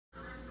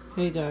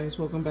Hey guys,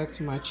 welcome back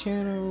to my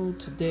channel.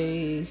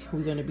 Today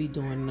we're going to be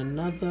doing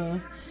another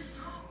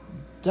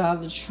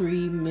Dollar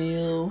Tree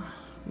meal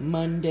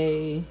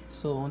Monday.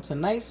 So on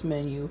tonight's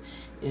menu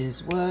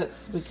is what?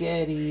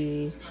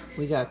 Spaghetti.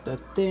 We got the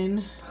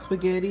thin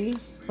spaghetti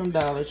from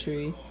Dollar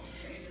Tree,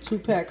 2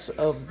 packs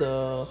of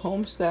the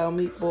homestyle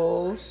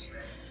meatballs,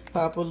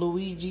 Papa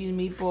Luigi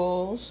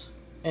meatballs,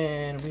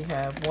 and we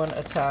have one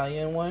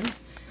Italian one.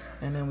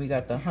 And then we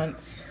got the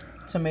Hunt's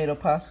tomato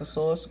pasta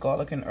sauce,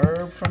 garlic and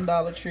herb from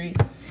Dollar Tree.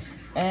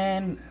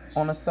 And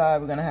on the side,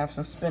 we're going to have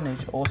some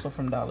spinach, also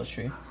from Dollar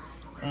Tree.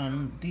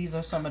 These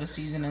are some of the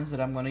seasonings that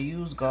I'm going to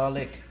use.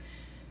 Garlic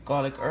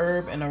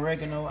herb, and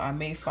oregano. I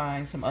may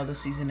find some other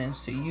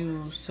seasonings to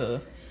use to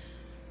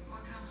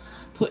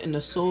put in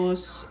the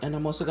sauce. And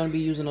I'm also going to be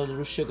using a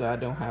little sugar. I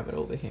don't have it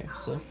over here.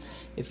 So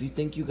if you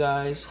think you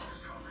guys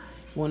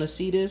want to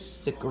see this,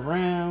 stick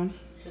around.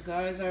 So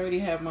guys, I already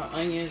have my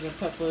onions and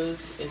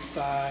peppers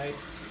inside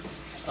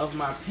of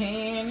my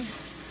pan.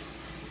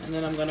 And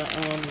then I'm gonna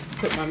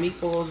put my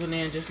meatballs in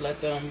there and just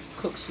let them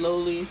cook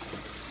slowly.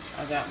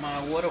 I got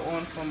my water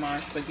on for my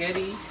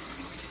spaghetti,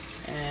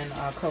 and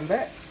I'll come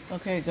back.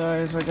 Okay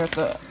guys, I got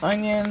the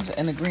onions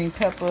and the green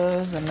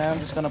peppers, and now I'm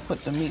just gonna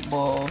put the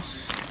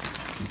meatballs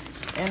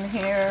in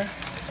here.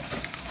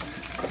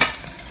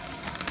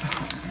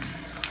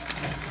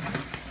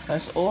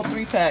 That's all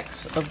 3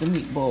 packs of the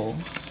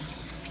meatballs.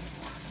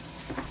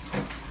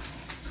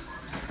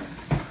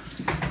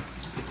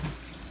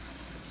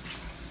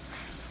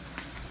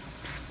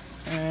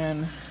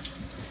 And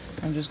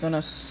I'm just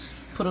gonna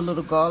put a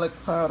little garlic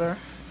powder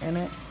in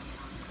it.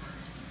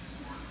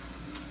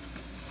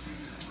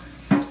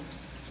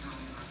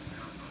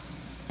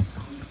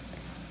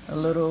 A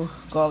little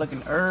garlic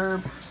and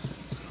herb.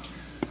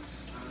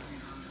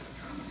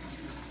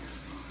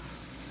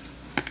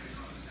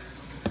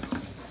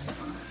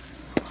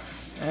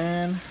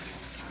 And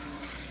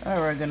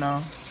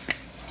oregano.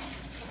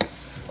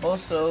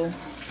 Also,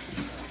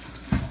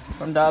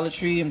 from Dollar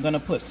Tree, I'm gonna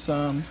put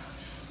some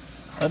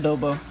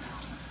adobo.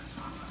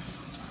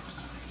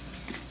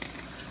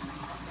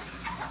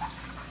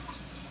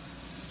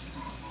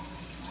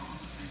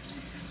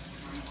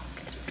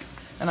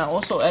 And I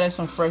also added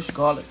some fresh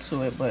garlic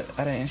to it, but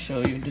I didn't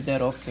show you. Did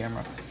that off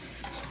camera.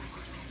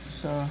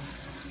 So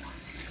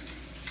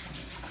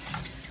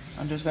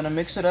I'm just gonna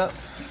mix it up.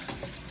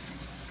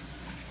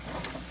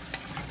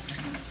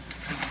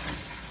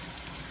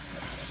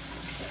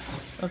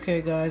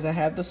 Okay guys, I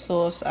have the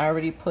sauce. I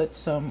already put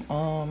some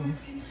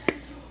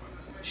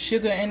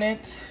sugar in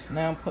it.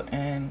 Now I'm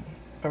putting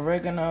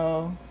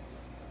oregano,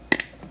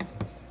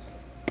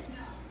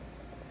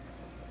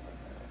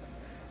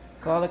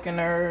 garlic and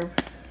herb,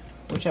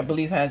 which I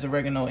believe has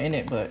oregano in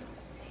it, but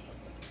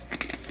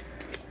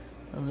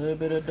a little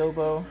bit of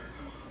adobo.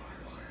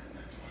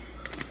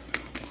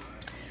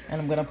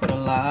 And I'm gonna put a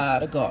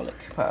lot of garlic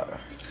powder,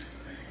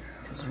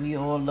 because we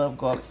all love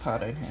garlic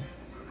powder in here.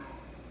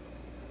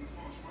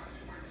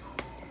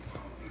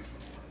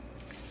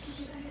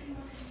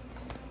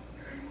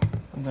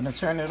 I'm gonna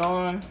turn it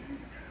on.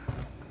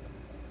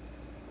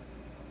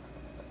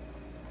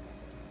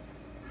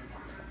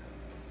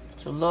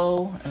 To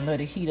low and let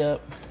it heat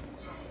up.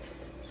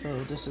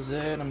 So this is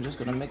it. I'm just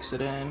gonna mix it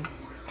in.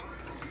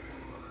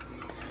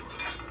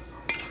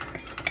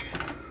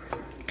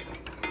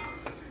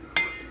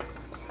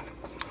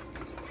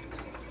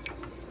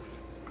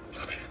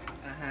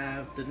 I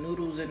have the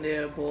noodles in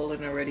there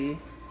boiling already,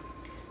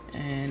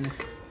 and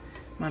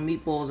my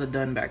meatballs are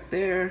done back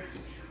there.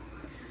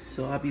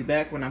 So I'll be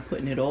back when I'm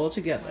putting it all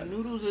together. My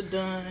noodles are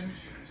done.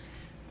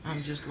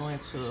 I'm just going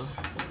to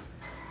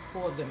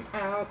pour them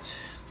out,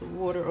 the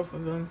water off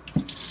of them.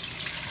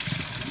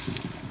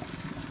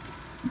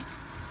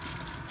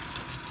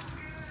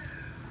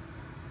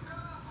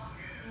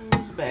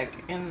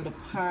 Back in the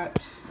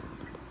pot.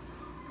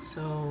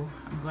 So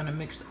I'm gonna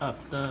mix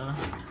up the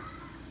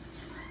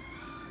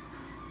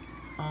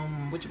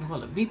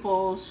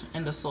meatballs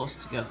and the sauce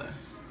together.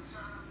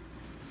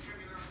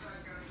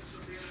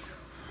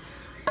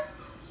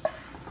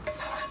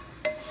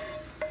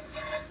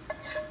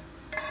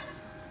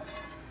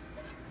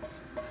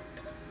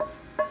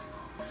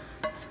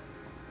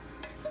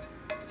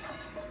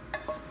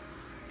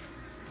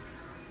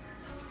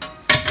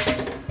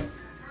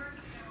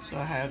 So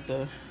I have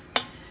the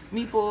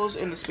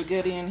meatballs and the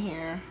spaghetti in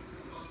here.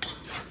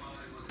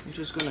 I'm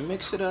just gonna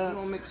mix it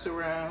up, mix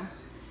around,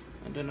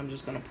 and then I'm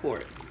just gonna pour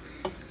it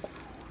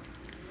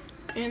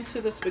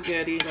into the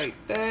spaghetti like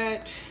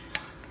that.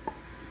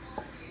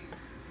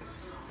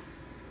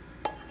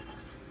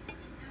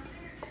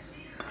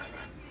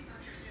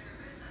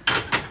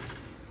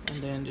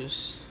 And then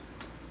just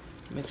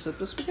mix up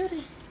the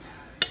spaghetti.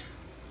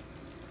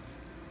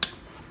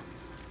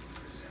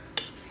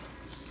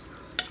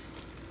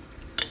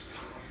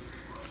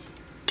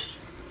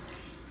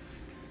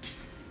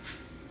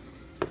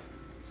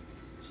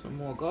 Some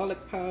more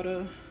garlic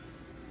powder.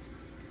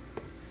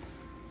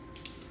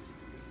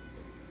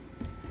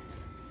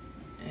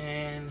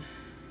 And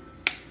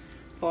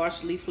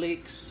parsley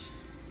flakes.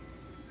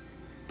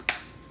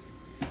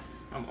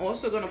 I'm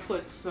also gonna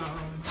put some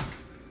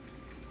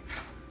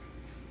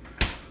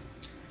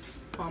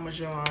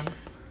Parmesan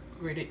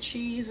grated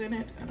cheese in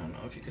it. I don't know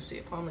if you can see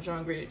it.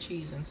 Parmesan grated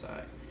cheese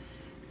inside.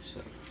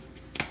 So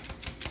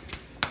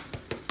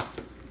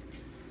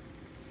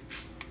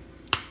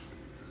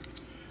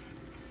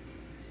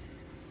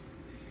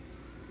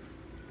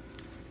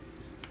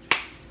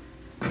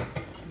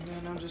and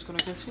then I'm just gonna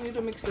continue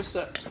to mix this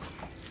up.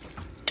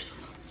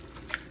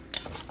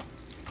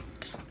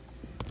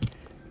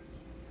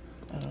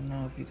 I don't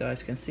know if you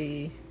guys can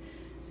see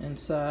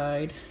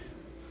inside.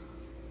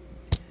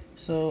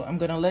 So I'm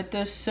gonna let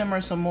this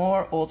simmer some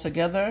more all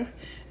together,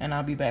 and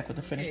I'll be back with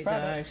the finished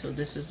product. Guys, so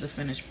this is the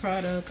finished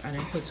product. I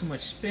didn't put too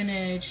much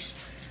spinach,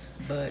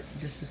 but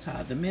this is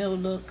how the meal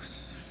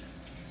looks.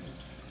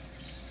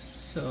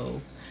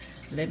 So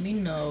let me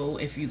know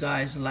if you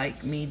guys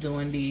like me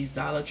doing these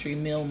Dollar Tree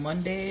Meal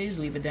Mondays.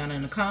 Leave it down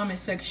in the comment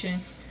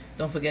section.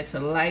 Don't forget to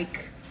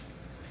like,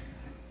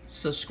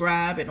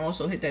 subscribe, and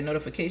also hit that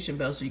notification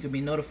bell so you can be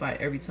notified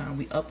every time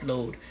we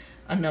upload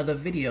another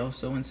video.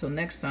 So until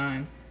next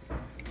time,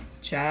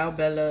 ciao,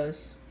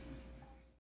 Bellas.